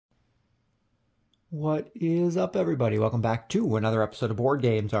What is up, everybody? Welcome back to another episode of Board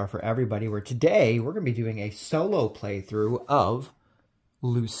Games Are For Everybody, where today we're going to be doing a solo playthrough of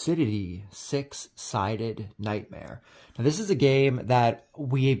Lucidity, Six-Sided Nightmare. Now, this is a game that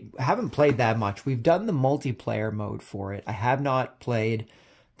we haven't played that much. We've done the multiplayer mode for it. I have not played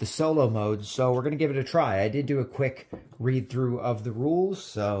the solo mode, so we're going to give it a try. I did do a quick read-through of the rules,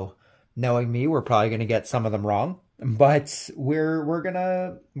 so knowing me, we're probably going to get some of them wrong. But we're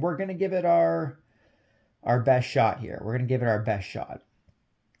gonna give it our best shot here. We're going to give it our best shot.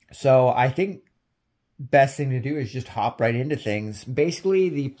 So I think best thing to do is just hop right into things. Basically,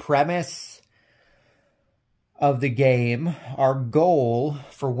 the premise of the game, our goal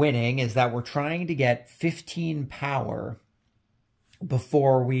for winning is that we're trying to get 15 power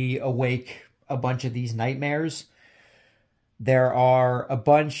before we awake a bunch of these nightmares. There are a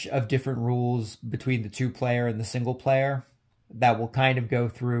bunch of different rules between the two-player and the single-player that we'll kind of go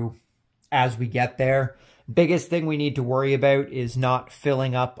through as we get there. Biggest thing we need to worry about is not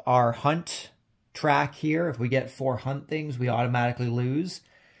filling up our hunt track here. If we get 4 hunt things, we automatically lose.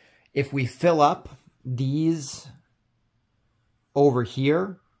 If we fill up these over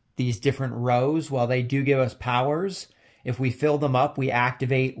here, these different rows, while they do give us powers, if we fill them up, we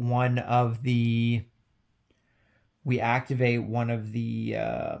activate one of the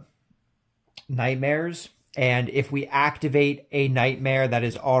nightmares. And if we activate a nightmare that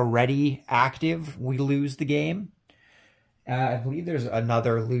is already active, we lose the game. I believe there's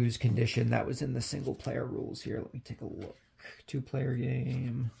another lose condition that was in the single-player rules here. Let me take a look. 2-player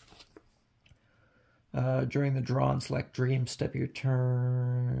game. During the draw and select dream, step your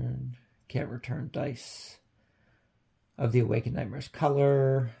turn. Can't return dice of the awakened nightmare's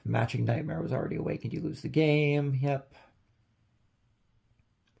color. Matching nightmare was already awakened. You lose the game. Yep.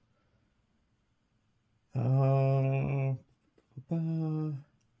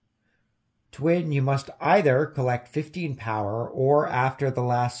 To win, you must either collect 15 power, or after the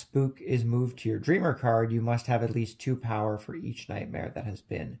last spook is moved to your dreamer card, you must have at least 2 power for each nightmare that has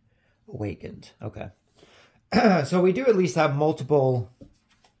been awakened. Okay. So we do at least have multiple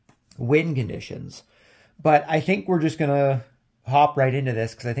win conditions, but I think we're just going to hop right into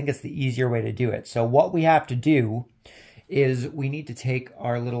this because I think it's the easier way to do it. So what we have to do is we need to take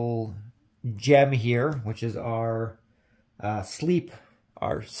our little gem here, which is our sleep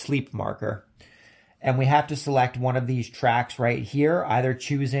marker, and we have to select one of these tracks right here, either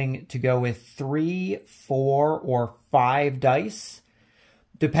choosing to go with 3, 4, or 5 dice.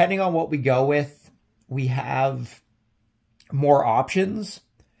 Depending on what we go with, we have more options.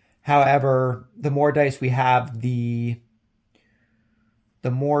 However, the more dice we have, the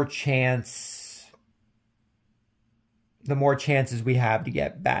more chances we have to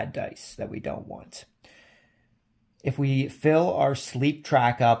get bad dice that we don't want. If we fill our sleep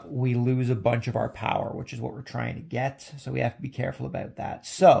track up, we lose a bunch of our power, which is what we're trying to get. So we have to be careful about that.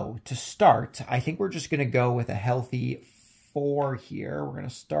 So to start, I think we're just going to go with a healthy 4 here. We're going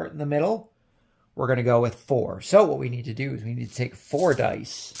to start in the middle. We're going to go with 4. So what we need to do is we need to take 4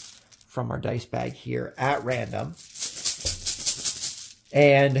 dice from our dice bag here at random.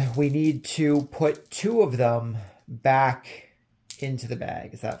 And we need to put 2 of them back into the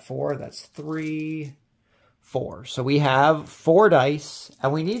bag. Is that 4? That's 3, 4. So we have 4 dice,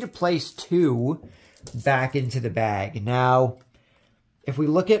 and we need to place 2 back into the bag. Now, if we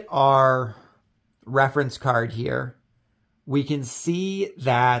look at our reference card here, we can see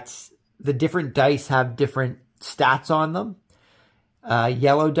that the different dice have different stats on them.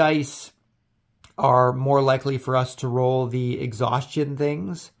 Yellow dice are more likely for us to roll the exhaustion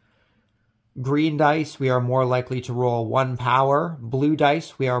things. Green dice, we are more likely to roll 1 power. Blue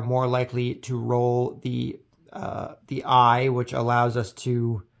dice, we are more likely to roll the eye, which allows us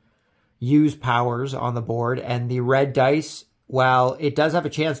to use powers on the board. And the red dice, while it does have a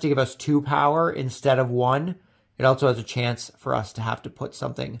chance to give us 2 power instead of 1, it also has a chance for us to have to put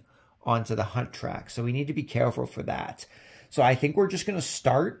something onto the hunt track. So we need to be careful for that. So I think we're just going to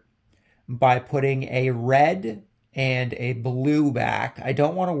start by putting a red and a blue back. I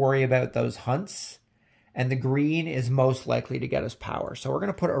don't want to worry about those hunts. And the green is most likely to get us power. So we're going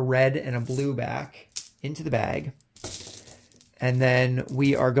to put a red and a blue back into the bag. And then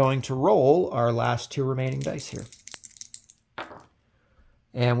we are going to roll our last 2 remaining dice here.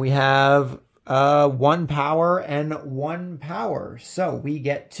 And we have 1 power and 1 power. So we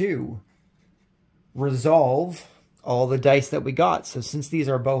get to resolve all the dice that we got. So since these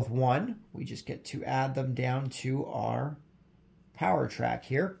are both 1, we just get to add them down to our power track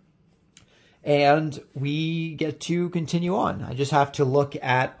here. And we get to continue on. I just have to look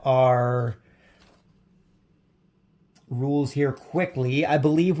at our rules here quickly. I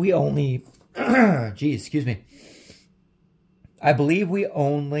believe we only Geez, excuse me. I believe we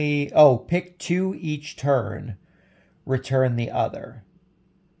only... pick 2 each turn. Return the other.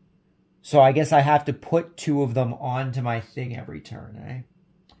 So I guess I have to put 2 of them onto my thing every turn,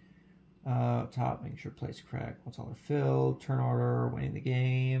 eh? Top, make sure place correct. Once all are filled. Turn order, winning the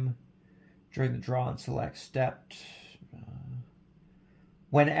game. During the draw and select stepped.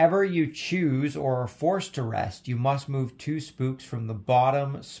 Whenever you choose or are forced to rest, you must move 2 spooks from the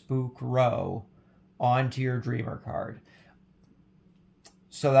bottom spook row onto your Dreamer card.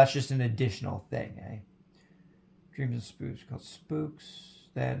 So that's just an additional thing, eh? Dreams and spooks called spooks.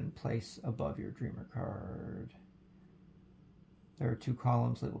 Then place above your Dreamer card. There are 2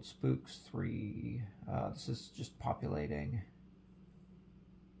 columns labeled spooks. 3. This is just populating.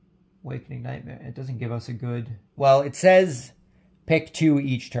 Awakening Nightmare. It doesn't give us a good... Well, it says pick 2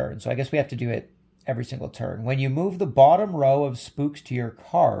 each turn. So I guess we have to do it every single turn. When you move the bottom row of spooks to your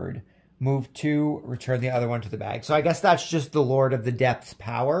card, move 2, return the other one to the bag. So I guess that's just the Lord of the Depths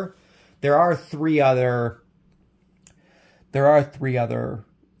power. There are 3 other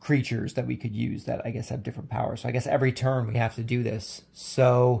creatures that we could use that I guess have different powers. So I guess every turn we have to do this.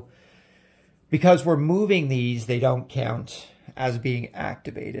 So because we're moving these, they don't count as being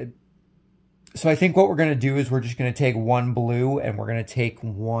activated. So I think what we're going to do is we're just going to take 1 blue and we're going to take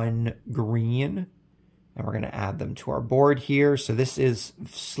 1 green. And we're going to add them to our board here. So this is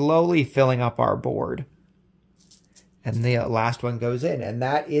slowly filling up our board. And the last one goes in. And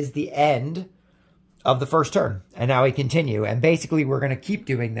that is the end of the first turn. And now we continue. And basically we're going to keep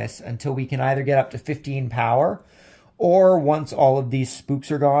doing this until we can either get up to 15 power, or once all of these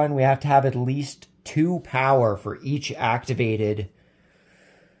spooks are gone, we have to have at least 2 power for each activated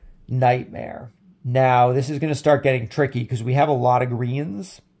nightmare. Now, this is going to start getting tricky because we have a lot of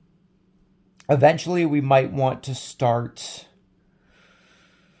greens. Eventually, we might want to start...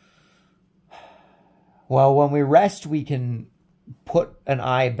 Well, when we rest, we can put an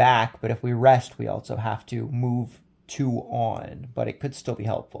eye back, but if we rest, we also have to move 2 on, but it could still be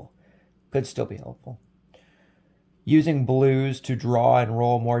helpful. Could still be helpful. Using blues to draw and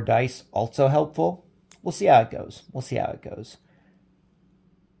roll more dice, also helpful. We'll see how it goes. We'll see how it goes.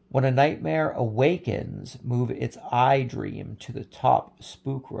 When a nightmare awakens, move its eye dream to the top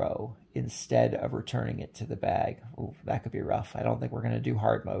spook row instead of returning it to the bag. Ooh, that could be rough. I don't think we're going to do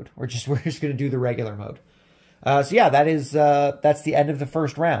hard mode. We're just going to do the regular mode. So yeah, that's the end of the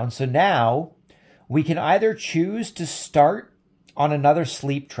first round. So now we can either choose to start on another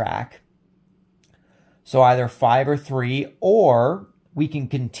sleep track, so either 5 or 3, or we can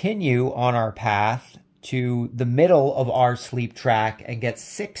continue on our path to the middle of our sleep track and get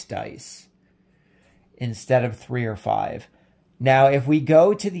 6 dice instead of 3 or 5. Now, if we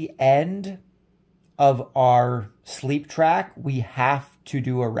go to the end of our sleep track, we have to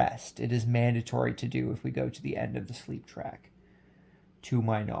do a rest. It is mandatory to do if we go to the end of the sleep track, to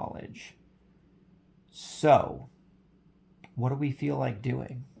my knowledge. So, what do we feel like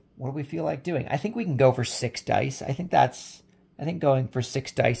doing? What do we feel like doing? I think we can go for 6 dice. I think going for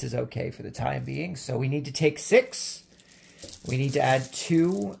 6 dice is okay for the time being. So we need to take 6. We need to add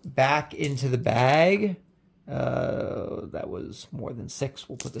 2 back into the bag. That was more than 6.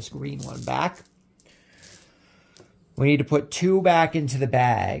 We'll put this green one back. We need to put 2 back into the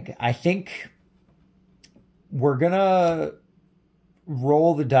bag. I think we're going to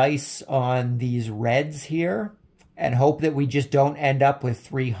roll the dice on these reds here and hope that we just don't end up with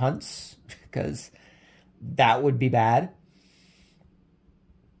 3 hunts, because that would be bad.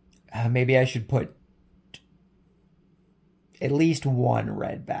 Maybe I should put at least 1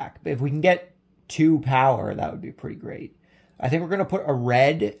 red back. But if we can get 2 power, that would be pretty great. I think we're going to put a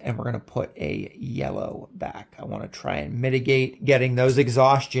red and we're going to put a yellow back. I want to try and mitigate getting those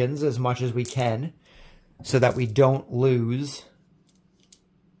exhaustions as much as we can so that we don't lose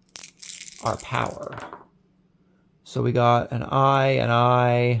our power. So we got an eye, an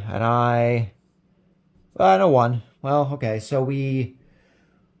eye, an eye, and a 1. Well, okay, so we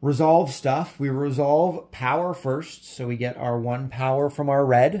resolve stuff. We resolve power first, so we get our 1 power from our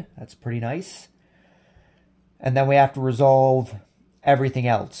red. That's pretty nice. And then we have to resolve everything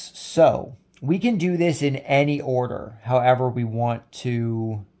else. So we can do this in any order, however we want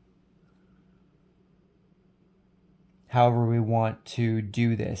to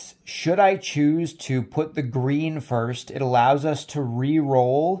do this. Should I choose to put the green first, it allows us to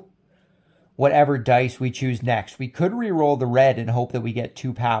re-roll whatever dice we choose next. We could re-roll the red and hope that we get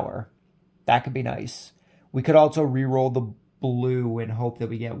 2 power. That could be nice. We could also re-roll the blue and hope that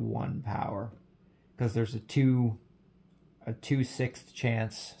we get 1 power, because there's a 2/6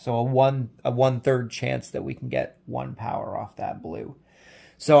 chance, so a 1/3 chance that we can get 1 power off that blue.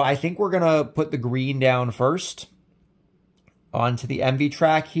 So I think we're going to put the green down first onto the MV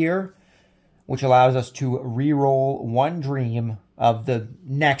track here, which allows us to re-roll one dream of the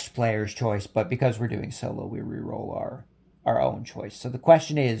next player's choice. But because we're doing solo, we re-roll our own choice. So the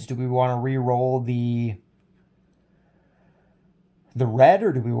question is, do we want to re-roll the red,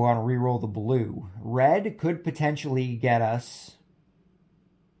 or do we want to re-roll the blue? Red could potentially get us...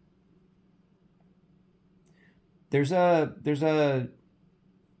 There's a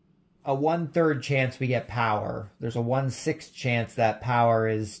 1/3 chance we get power. There's a 1/6 chance that power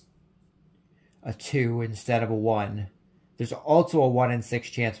is a 2 instead of a 1. There's also a 1 in 6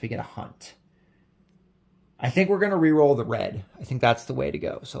 chance we get a hunt. I think we're going to re-roll the red. I think that's the way to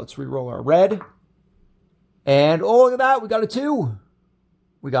go. So let's re-roll our red. And, oh, look at that. We got a 2.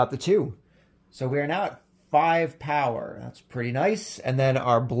 We got the 2. So we are now at 5 power. That's pretty nice. And then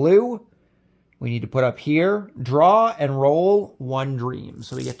our blue, we need to put up here, draw and roll 1 dream.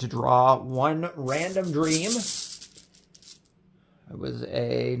 So we get to draw 1 random dream. It was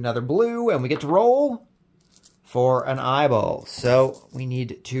another blue, and we get to roll for an eyeball. So we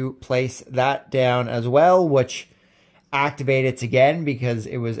need to place that down as well, which activates again because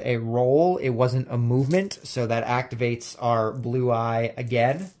it was a roll. It wasn't a movement, so that activates our blue eye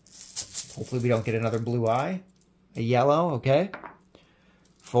again. Hopefully we don't get another blue eye. A yellow, okay.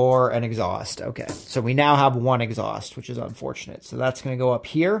 For an exhaust, okay. So we now have 1 exhaust, which is unfortunate. So that's going to go up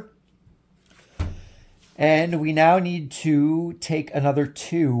here. And we now need to take another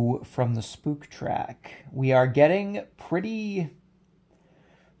 2 from the spook track. We are getting pretty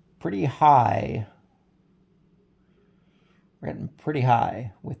high. We're getting pretty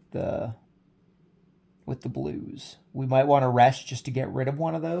high with the blues. We might want to rest just to get rid of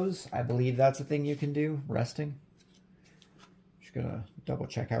one of those. I believe that's a thing you can do, resting. Just gonna double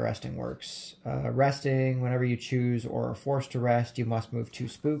check how resting works. Resting, whenever you choose or are forced to rest, you must move 2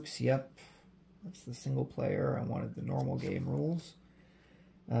 spooks. Yep. That's the single player. I wanted the normal game rules.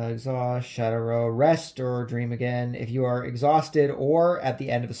 Exhaust, shadow row, rest or dream again. If you are exhausted or at the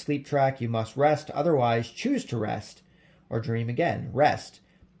end of a sleep track, you must rest. Otherwise, choose to rest or dream again. Rest.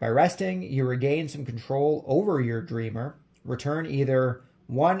 By resting, you regain some control over your dreamer. Return either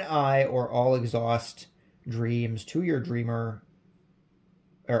 1 eye or all exhaust dreams to your dreamer,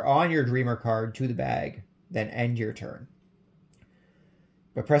 or on your dreamer card to the bag. Then end your turn.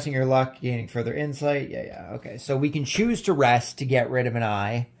 By pressing your luck, gaining further insight. Yeah, okay. So we can choose to rest to get rid of an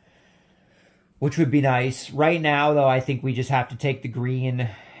eye, which would be nice. Right now, though, I think we just have to take the green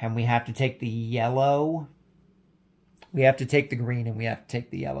and we have to take the yellow. We have to take the green and we have to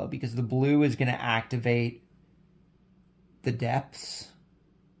take the yellow because the blue is going to activate the depths,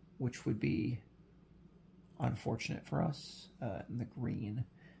 which would be unfortunate for us, in the green.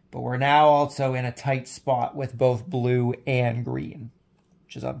 But we're now also in a tight spot with both blue and green,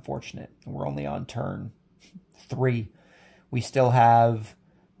 which is unfortunate. And we're only on turn 3. We still have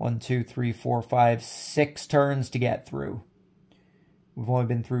 1, 2, 3, 4, 5, 6 turns to get through. We've only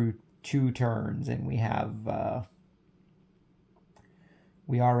been through 2 turns, and we have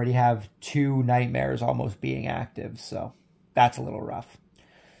we already have 2 nightmares almost being active, so that's a little rough.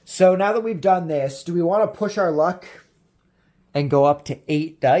 So now that we've done this, do we want to push our luck and go up to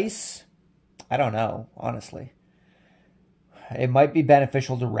 8 dice? I don't know, honestly. It might be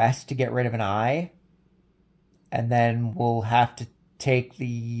beneficial to rest to get rid of an eye. And then we'll have to take the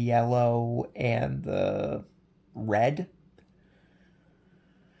yellow and the red.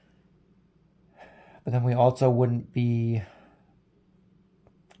 But then we also wouldn't be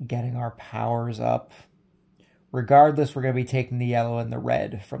getting our powers up. Regardless, we're going to be taking the yellow and the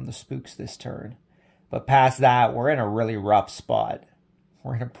red from the spooks this turn. But past that, we're in a really rough spot.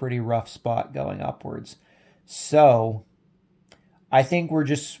 We're in a pretty rough spot going upwards. So I think do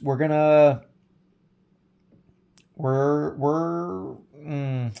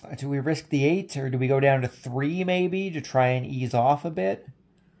we risk the 8 or do we go down to 3 maybe to try and ease off a bit?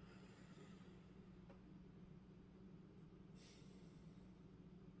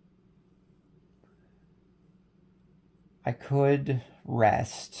 I could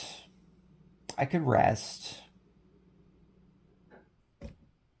rest. I could rest.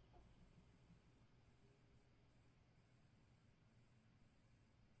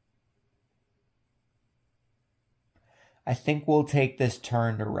 I think we'll take this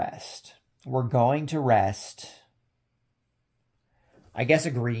turn to rest. We're going to rest. I guess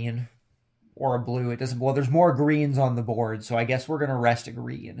a green or a blue. It doesn't. Well, there's more greens on the board, so I guess we're going to rest a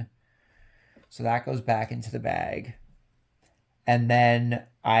green. So that goes back into the bag. And then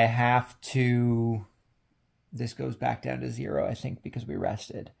I have to... This goes back down to 0, I think, because we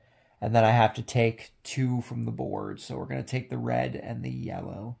rested. And then I have to take 2 from the board. So we're going to take the red and the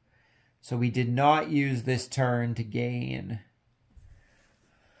yellow. So we did not use this turn to gain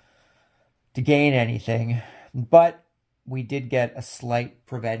anything, but we did get a slight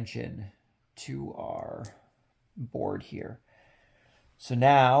prevention to our board here. So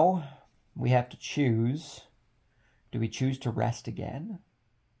now we have to choose. Do we choose to rest again?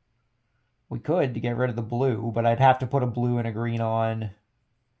 We could to get rid of the blue, but I'd have to put a blue and a green on.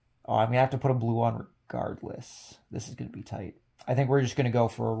 Oh, I'm going to have to put a blue on regardless. This is going to be tight. I think we're just going to go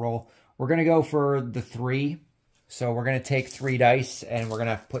for a roll. We're going to go for the 3. So we're going to take 3 dice, and we're going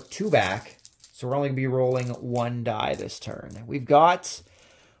to put 2 back. So we're only going to be rolling 1 die this turn. We've got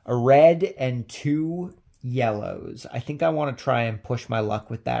a red and 2 yellows. I think I want to try and push my luck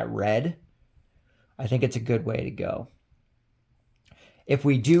with that red. I think it's a good way to go. If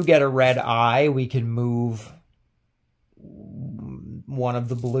we do get a red eye, we can move one of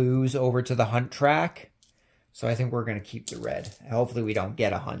the blues over to the hunt track. So I think we're going to keep the red. Hopefully we don't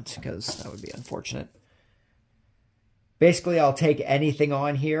get a hunt, because that would be unfortunate. Basically, I'll take anything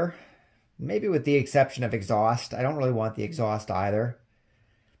on here. Maybe with the exception of exhaust. I don't really want the exhaust either.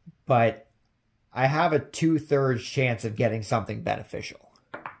 But I have a 2/3 chance of getting something beneficial.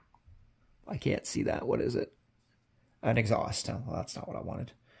 I can't see that. What is it? An exhaust. Oh, well, that's not what I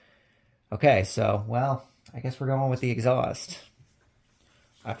wanted. Okay, so, well, I guess we're going with the exhaust.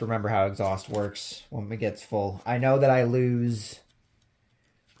 I have to remember how exhaust works when it gets full. I know that I lose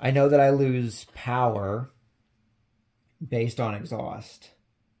power based on exhaust.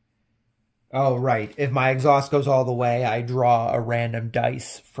 Oh, right. If my exhaust goes all the way, I draw a random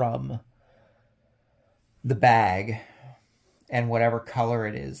dice from the bag. And whatever color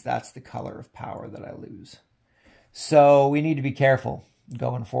it is, that's the color of power that I lose. So we need to be careful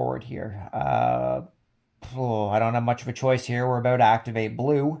going forward here. I don't have much of a choice here. We're about to activate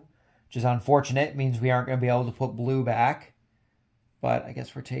blue, which is unfortunate. It means we aren't going to be able to put blue back. But I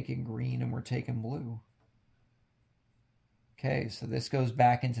guess we're taking green and we're taking blue. Okay, so this goes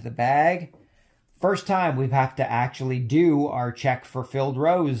back into the bag. First time we have to actually do our check for filled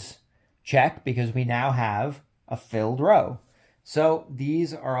rows check, because we now have a filled row. So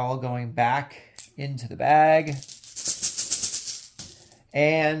these are all going back into the bag.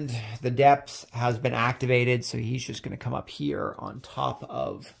 And the depths has been activated, so he's just going to come up here on top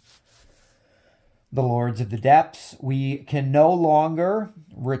of the Lords of the Depths. We can no longer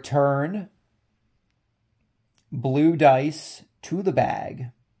return blue dice to the bag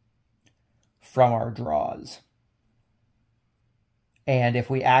from our draws. And if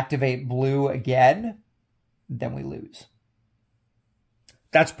we activate blue again, then we lose.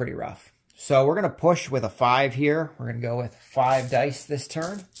 That's pretty rough. So we're going to push with a 5 here. We're going to go with 5 dice this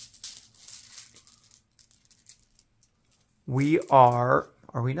turn. Are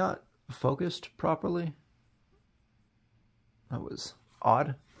we not focused properly? That was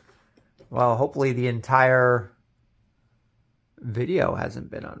odd. Well, hopefully the entire video hasn't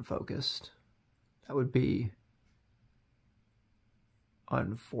been unfocused. That would be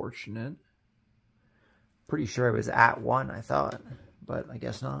unfortunate. Pretty sure it was at 1, I thought, but I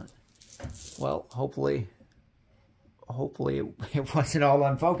guess not. Well, hopefully it wasn't all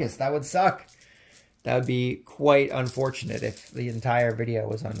unfocused. That would suck. That would be quite unfortunate if the entire video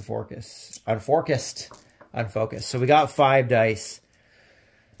was unfocused. So we got 5 dice.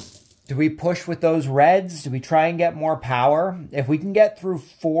 Do we push with those reds? Do we try and get more power? If we can get through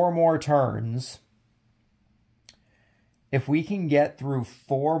 4 more turns,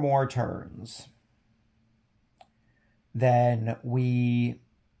 then we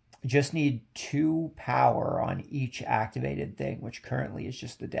just need 2 power on each activated thing, which currently is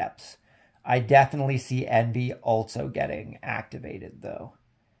just the depths. I definitely see Envy also getting activated, though.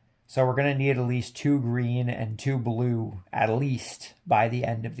 So we're going to need at least 2 green and 2 blue, at least, by the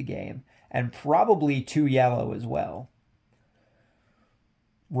end of the game. And probably 2 yellow as well.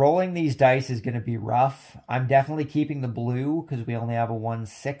 Rolling these dice is going to be rough. I'm definitely keeping the blue, because we only have a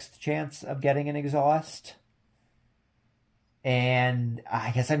 1/6 chance of getting an exhaust. And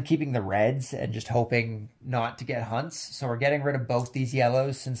I guess I'm keeping the reds and just hoping not to get hunts. So we're getting rid of both these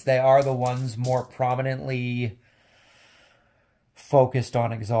yellows, since they are the ones more prominently focused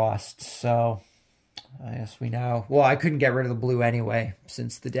on exhaust. So I guess we now... Well, I couldn't get rid of the blue anyway,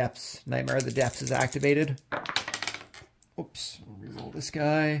 since the depths, Nightmare of the Depths is activated. Oops, reroll this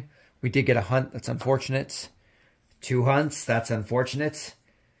guy. We did get a hunt, that's unfortunate. 2 hunts, that's unfortunate.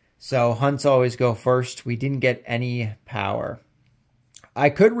 So hunts always go first. We didn't get any power. I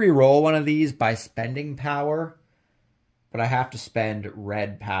could re-roll one of these by spending power, but I have to spend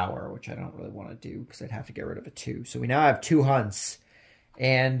red power, which I don't really want to do because I'd have to get rid of a 2. So we now have 2 hunts,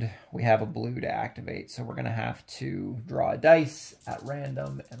 And we have a blue to activate, so we're going to have to draw a dice at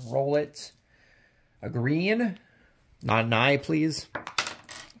random and roll it. A green, not an eye, please.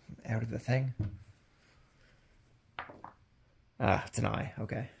 Out of the thing. Ah, it's an eye,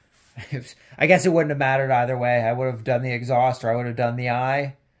 okay. I guess it wouldn't have mattered either way. I would have done the exhaust or I would have done the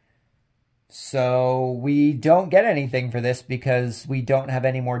eye. So we don't get anything for this because we don't have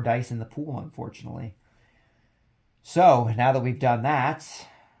any more dice in the pool, unfortunately. So now that we've done that,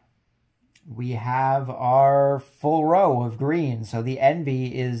 we have our full row of green. So the Envy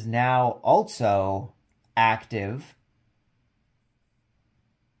is now also active.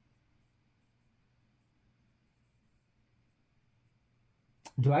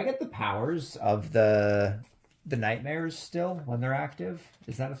 Do I get the powers of the nightmares still when they're active?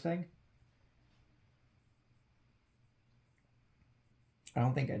 Is that a thing? I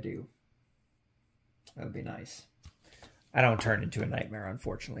don't think I do. That would be nice. I don't turn into a nightmare,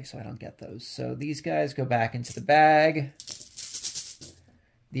 unfortunately, so I don't get those. So these guys go back into the bag.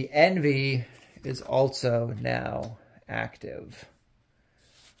 The Envy is also now active.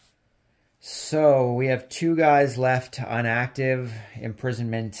 So we have 2 guys left unactive,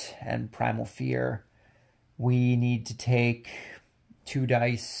 Imprisonment and Primal Fear. We need to take 2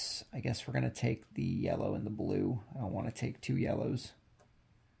 dice. I guess we're going to take the yellow and the blue. I don't want to take 2 yellows.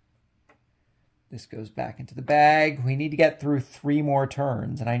 This goes back into the bag. We need to get through 3 more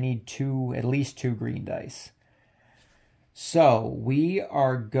turns, and I need at least 2 green dice. So we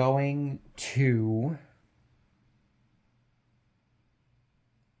are going to...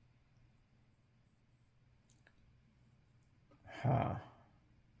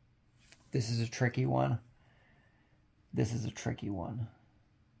 This is a tricky one. This is a tricky one.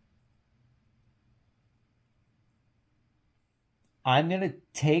 I'm going to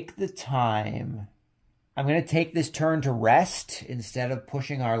take the time. I'm going to take this turn to rest instead of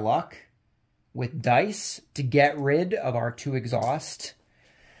pushing our luck with dice to get rid of our 2 exhaust,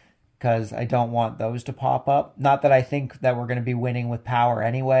 because I don't want those to pop up. Not that I think that we're going to be winning with power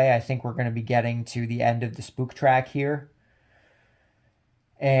anyway. I think we're going to be getting to the end of the spook track here.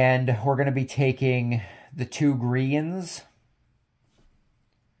 And we're going to be taking the 2 greens.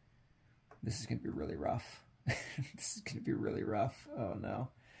 This is going to be really rough. This is going to be really rough. Oh, no.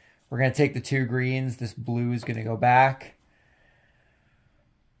 We're going to take the 2 greens. This blue is going to go back.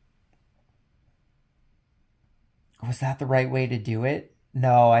 Was that the right way to do it?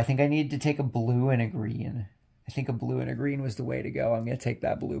 No, I think I need to take a blue and a green. I think a blue and a green was the way to go. I'm going to take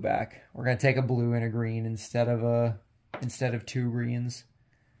that blue back. We're going to take a blue and a green instead of 2 greens.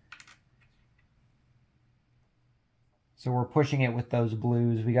 So we're pushing it with those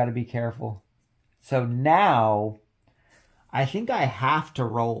blues. We got to be careful. So now, I think I have to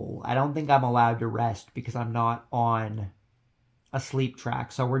roll. I don't think I'm allowed to rest because I'm not on a sleep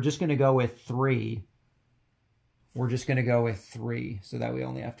track. So we're just going to go with 3. We're just going to go with 3 so that we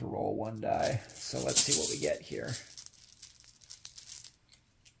only have to roll 1 die. So let's see what we get here.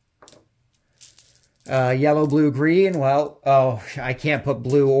 Yellow, blue, green. Well, oh, I can't put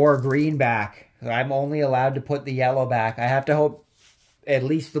blue or green back. I'm only allowed to put the yellow back. I have to hope at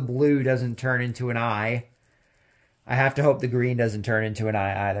least the blue doesn't turn into an eye. I have to hope the green doesn't turn into an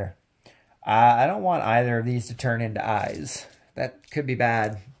eye either. I don't want either of these to turn into eyes. That could be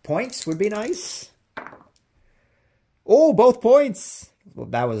bad. Points would be nice. Oh, both points. Well,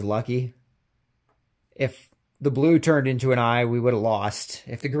 that was lucky. If the blue turned into an eye, we would have lost.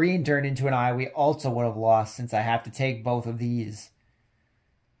 If the green turned into an eye, we also would have lost since I have to take both of these.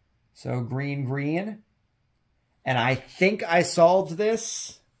 So green, green. And I think I solved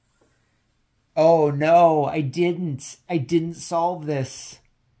this. Oh, no, I didn't. I didn't solve this.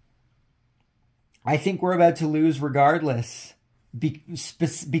 I think we're about to lose regardless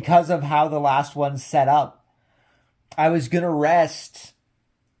because of how the last one's set up. I was going to rest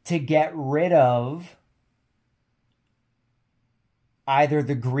to get rid of either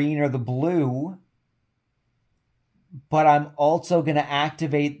the green or the blue, but I'm also going to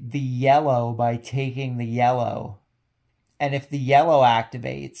activate the yellow by taking the yellow. And if the yellow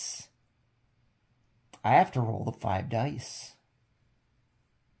activates, I have to roll the 5 dice.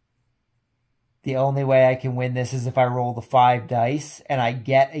 The only way I can win this is if I roll the 5 dice and I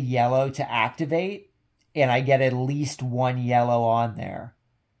get a yellow to activate and I get at least 1 yellow on there.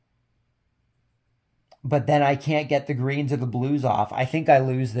 But then I can't get the greens or the blues off. I think I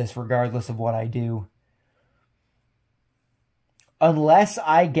lose this regardless of what I do. Unless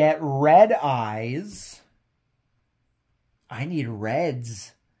I get red eyes. I need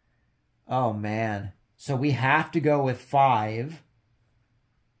reds. Oh, man. So we have to go with 5.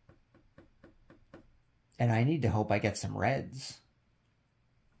 And I need to hope I get some reds.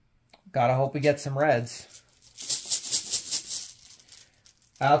 Gotta hope we get some reds.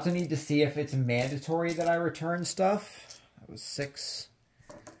 I also need to see if it's mandatory that I return stuff. That was 6.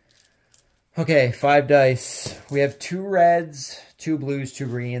 Okay, 5 dice. We have 2 reds, 2 blues, 2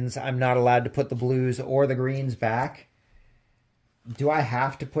 greens. I'm not allowed to put the blues or the greens back. Do I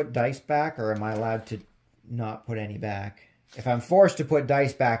have to put dice back, or am I allowed to not put any back? If I'm forced to put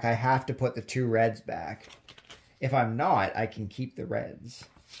dice back, I have to put the 2 reds back. If I'm not, I can keep the reds,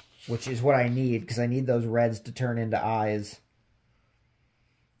 which is what I need, because I need those reds to turn into eyes.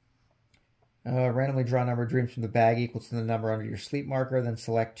 Randomly draw a number of dreams from the bag equal to the number under your sleep marker. Then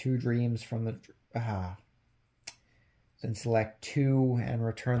select 2 dreams from the... Then select 2 and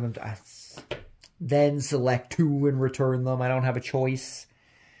return them to... Then select 2 and return them. I don't have a choice.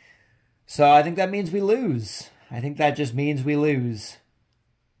 So I think that means we lose. I think that just means we lose.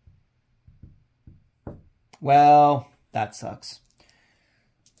 Well, that sucks.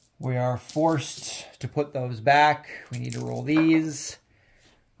 We are forced to put those back. We need to roll these.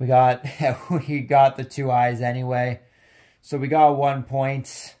 We got the 2 eyes anyway. So we got 1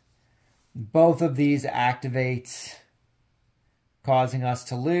 point. Both of these activate, causing us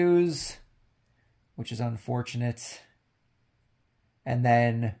to lose, which is unfortunate. And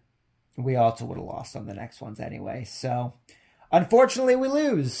then we also would have lost on the next ones anyway. So unfortunately we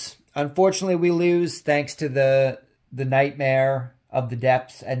lose. Unfortunately we lose thanks to the Nightmare of the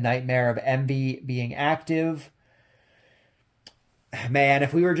Depths and Nightmare of Envy being active. Man,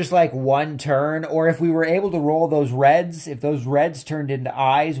 if we were just like 1 turn, or if we were able to roll those reds, if those reds turned into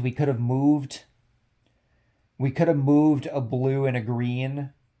eyes, we could have moved. We could have moved a blue and a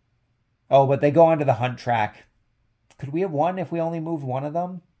green. Oh, but they go onto the hunt track. Could we have won if we only moved 1 of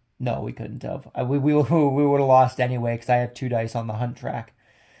them? No, we couldn't have. We would have lost anyway, because I have 2 dice on the hunt track.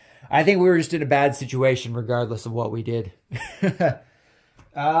 I think we were just in a bad situation regardless of what we did. But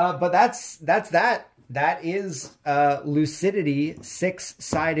that's that. That is Lucidity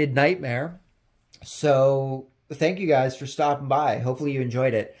 6-sided Nightmare. So thank you guys for stopping by. Hopefully you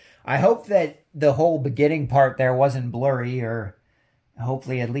enjoyed it. I hope that the whole beginning part there wasn't blurry, or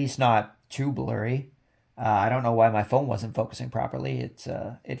hopefully at least not too blurry. I don't know why my phone wasn't focusing properly.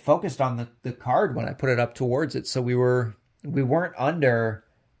 It focused on the card when I put it up towards it, so we weren't under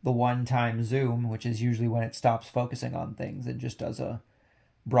the 1-time zoom, which is usually when it stops focusing on things. It just does a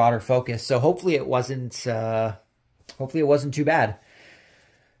broader focus. So hopefully it wasn't too bad.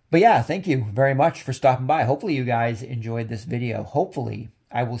 But yeah, thank you very much for stopping by. Hopefully you guys enjoyed this video. Hopefully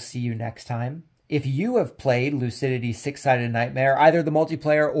I will see you next time. If you have played Lucidity 6-sided Nightmare, either the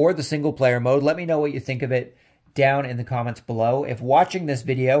multiplayer or the single player mode, let me know what you think of it down in the comments below. If watching this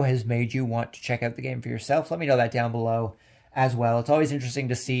video has made you want to check out the game for yourself, let me know that down below as well. It's always interesting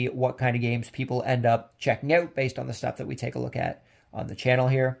to see what kind of games people end up checking out based on the stuff that we take a look at on the channel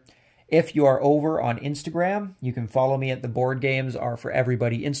here. If you are over on Instagram, you can follow me at the Board Games Are For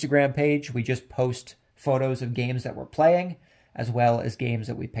Everybody Instagram page. We just post photos of games that we're playing, as well as games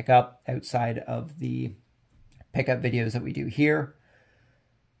that we pick up outside of the pickup videos that we do here.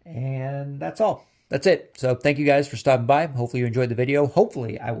 And that's all. That's it. So thank you guys for stopping by. Hopefully you enjoyed the video.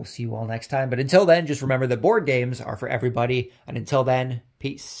 Hopefully I will see you all next time. But until then, just remember that board games are for everybody. And until then,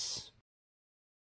 peace.